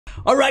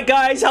Alright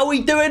guys, how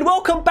we doing?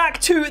 Welcome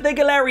back to the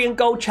Galarian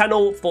Gold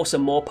channel for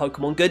some more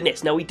Pokemon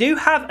goodness. Now we do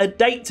have a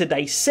date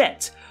today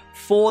set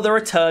for the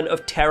return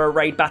of Tera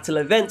raid battle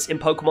events in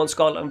Pokemon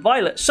Scarlet and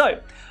Violet. So,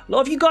 a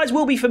lot of you guys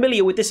will be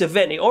familiar with this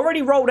event. It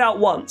already rolled out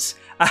once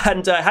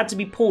and had to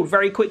be pulled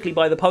very quickly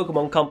by the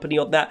Pokemon Company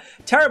on that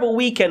terrible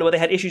weekend where they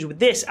had issues with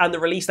this and the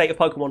release date of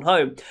Pokemon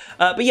Home.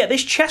 But yeah,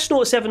 this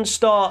Chesnaught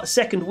 7-star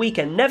second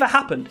weekend never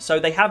happened. So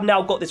they have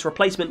now got this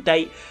replacement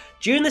date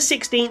June the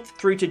 16th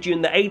through to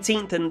June the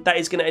 18th, and that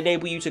is going to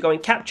enable you to go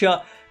and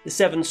capture the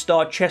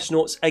 7-star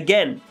Chesnaught's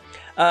again.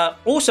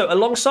 Also,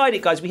 alongside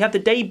it, guys, we have the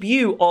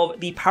debut of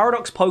the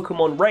Paradox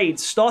Pokemon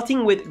raids,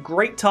 starting with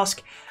Great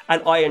Tusk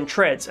and Iron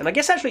Treads. And I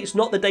guess actually it's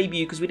not the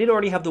debut because we did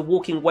already have the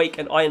Walking Wake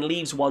and Iron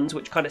Leaves ones,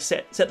 which kind of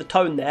set the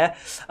tone there.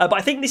 But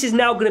I think this is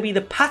now going to be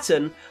the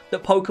pattern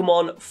that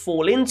Pokemon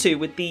fall into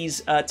with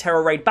these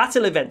Tera raid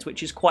battle events,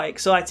 which is quite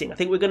exciting. I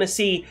think we're going to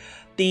see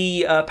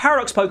the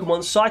Paradox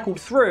Pokemon cycled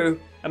through,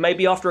 and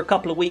maybe after a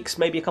couple of weeks,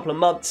 maybe a couple of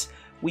months,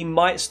 we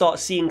might start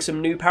seeing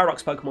some new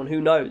Paradox Pokemon,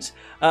 who knows.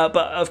 But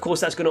of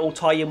course that's going to all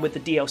tie in with the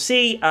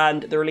DLC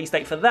and the release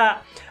date for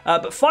that.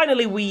 But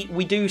finally we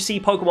do see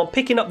Pokemon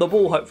picking up the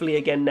ball hopefully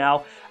again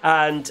now.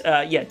 And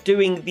yeah,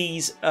 doing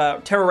these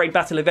Tera raid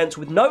battle events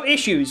with no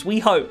issues, we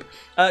hope.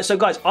 So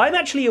guys, I'm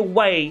actually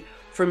away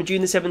from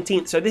June the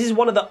 17th. So this is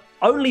one of the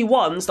only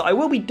ones that I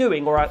will be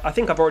doing, or I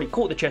think I've already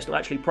caught the Chesnaught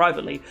actually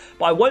privately,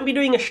 but I won't be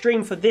doing a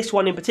stream for this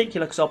one in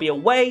particular because I'll be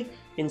away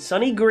in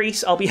sunny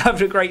Greece. I'll be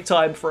having a great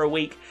time for a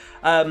week.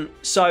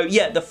 So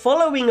yeah, the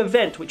following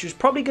event, which is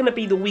probably going to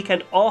be the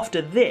weekend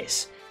after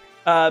this,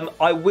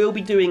 I will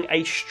be doing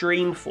a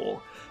stream for.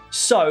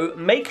 So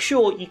make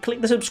sure you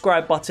click the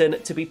subscribe button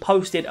to be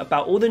posted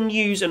about all the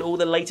news and all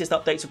the latest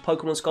updates of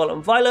Pokemon Scarlet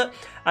and Violet.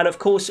 And of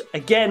course,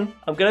 again,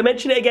 I'm going to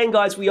mention it again,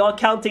 guys, we are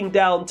counting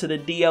down to the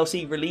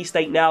DLC release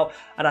date now,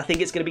 and I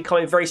think it's going to be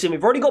coming very soon.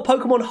 We've already got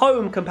Pokemon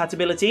Home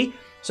compatibility,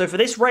 so for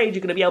this raid,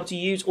 you're going to be able to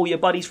use all your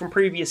buddies from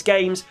previous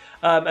games,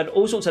 and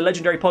all sorts of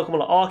legendary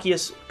Pokemon like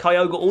Arceus,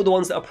 Kyogre, all the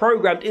ones that are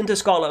programmed into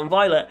Scarlet and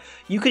Violet.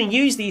 You can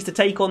use these to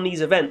take on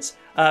these events,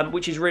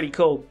 which is really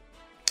cool.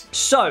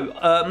 So,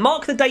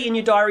 mark the date in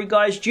your diary,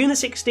 guys, June the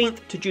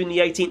 16th to June the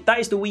 18th. That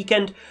is the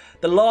weekend.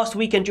 The last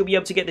weekend you'll be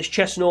able to get this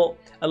Chesnaught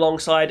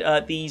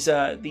alongside these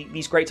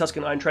Great Tusk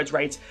and Iron Treads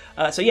raids.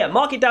 So yeah,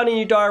 mark it down in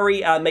your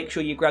diary and make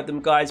sure you grab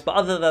them, guys. But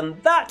other than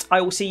that, I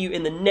will see you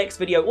in the next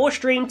video or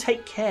stream.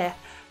 Take care.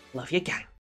 Love you, gang.